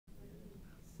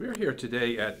We're here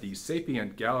today at the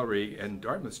Sapient Gallery in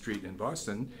Dartmouth Street in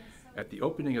Boston at the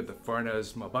opening of the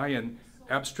Farnaz Mobayyen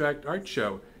Abstract Art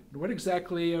Show. What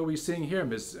exactly are we seeing here,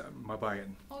 Ms.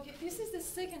 Mobayyen? Okay, this is the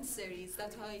second series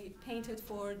that I painted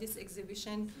for this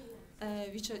exhibition,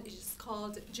 which is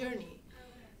called Journey.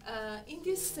 In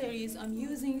this series, I'm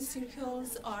using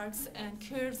circles, arcs, and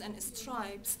curves and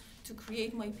stripes to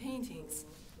create my paintings.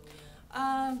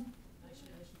 To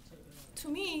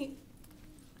me,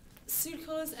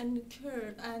 circles and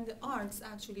curves and arcs,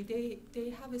 actually, they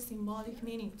have a symbolic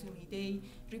meaning to me. They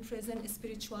represent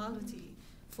spirituality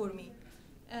for me.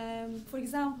 For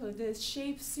example, the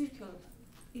shape circle,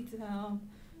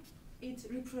 it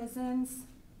represents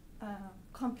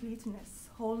completeness,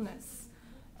 wholeness,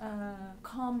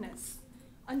 calmness.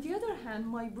 On the other hand,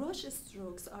 my brush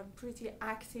strokes are pretty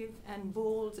active and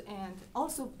bold, and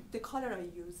also the color I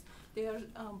use, they are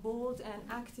bold and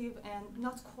active and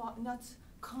not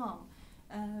calm,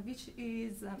 which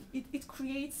is, it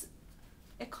creates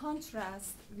a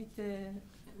contrast with the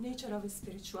nature of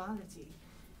spirituality.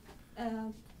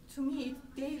 To me,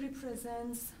 they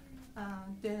represent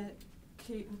the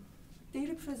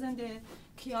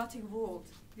chaotic world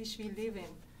which we live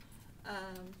in.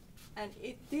 And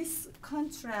this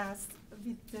contrasts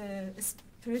with the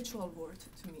spiritual world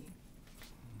to me.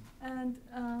 And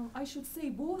I should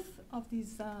say both of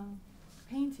these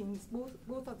paintings,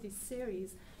 both of these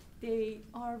series, they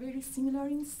are very similar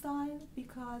in style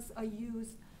because I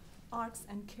use arcs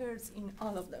and curves in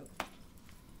all of them.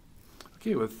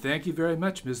 Okay, well, thank you very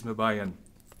much, Ms. Mobayyen.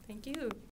 Thank you.